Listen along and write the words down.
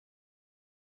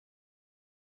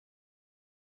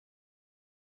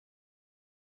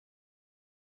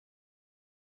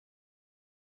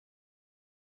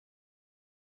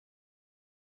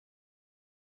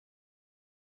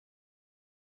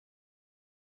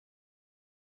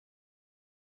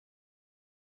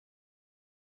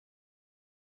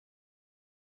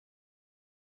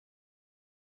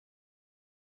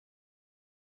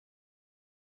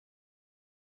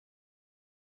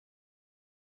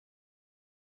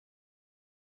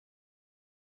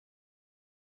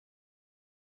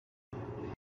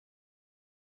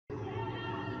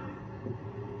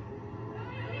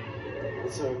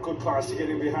It's a good pass to get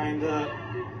in behind the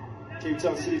Cape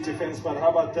Town City's defense, but how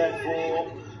about that for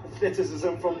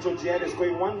athleticism from Georgiades,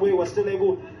 going one way, was still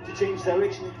able to change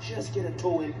direction and just get a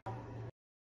toe in.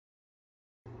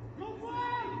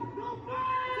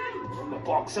 From the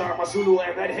boxer, Amazulu,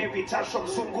 and that heavy touch from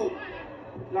Zungu.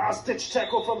 Last ditch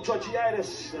tackle from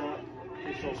Georgiades.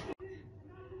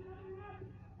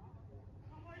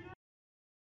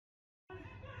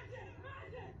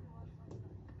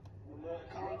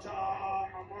 Counter,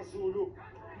 Amazulu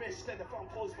missed at the front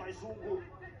post by Zungu.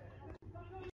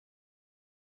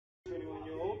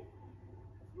 21-year-old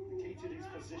vacated his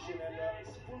position, and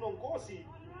Spunongosi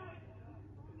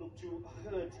looked to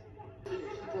hurt.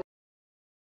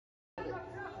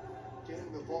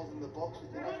 Getting the balls in the box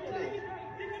with enough play,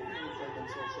 find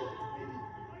themselves so maybe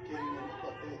getting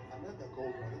another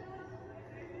goal, rather.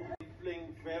 Playing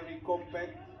very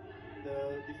compact.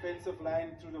 The defensive line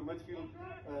through the midfield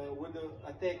with the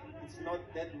attack, it's not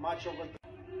that much of a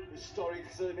Historic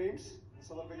surnames,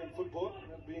 South African football,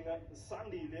 being a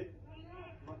Sunday there,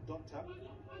 not Doctor.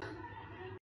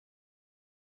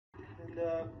 And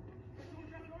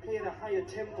play at a higher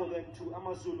tempo than to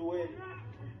Amazulu,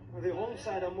 where the home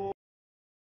side are more.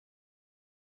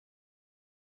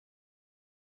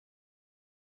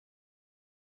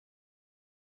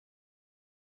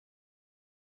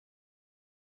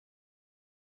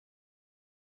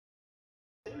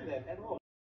 That at all.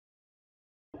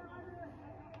 It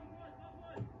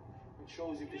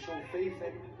shows if you show faith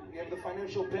and you have the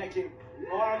financial backing.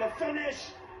 Oh, and the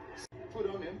finish! Put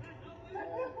on him.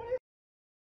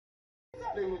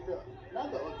 Playing with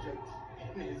another object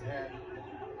in his hand.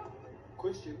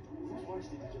 Question: whose watch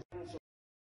did he just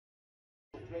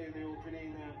play in the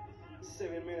opening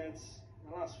 7 minutes?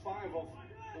 The last 5 of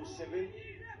those 7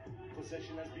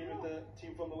 possession has been with the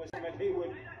team from the West Ham.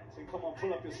 Hayward saying, "Come on,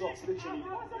 pull up your socks." Literally,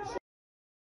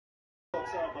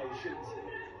 socks out by your shins.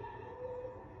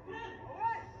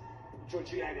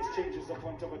 Georgiades changes the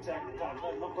point of attack. Not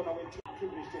going to win, too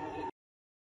privileged to have the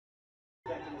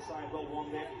back in the side. Well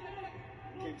won there.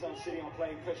 Cape Town City on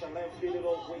playing pressure. Left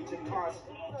little waiting pass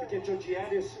to get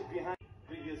Georgiades behind.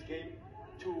 previous game.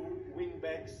 2 wing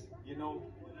backs, you know,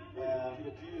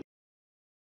 the previous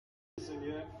season,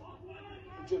 yeah.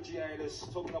 Georgiades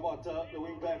talking about the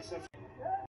wing backs.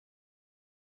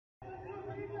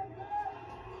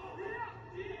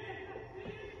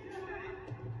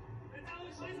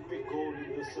 Big goal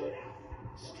in this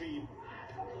stream.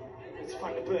 It's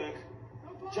Van der Berg.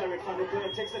 Jared Van der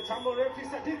Berg takes the tumble. Referee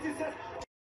says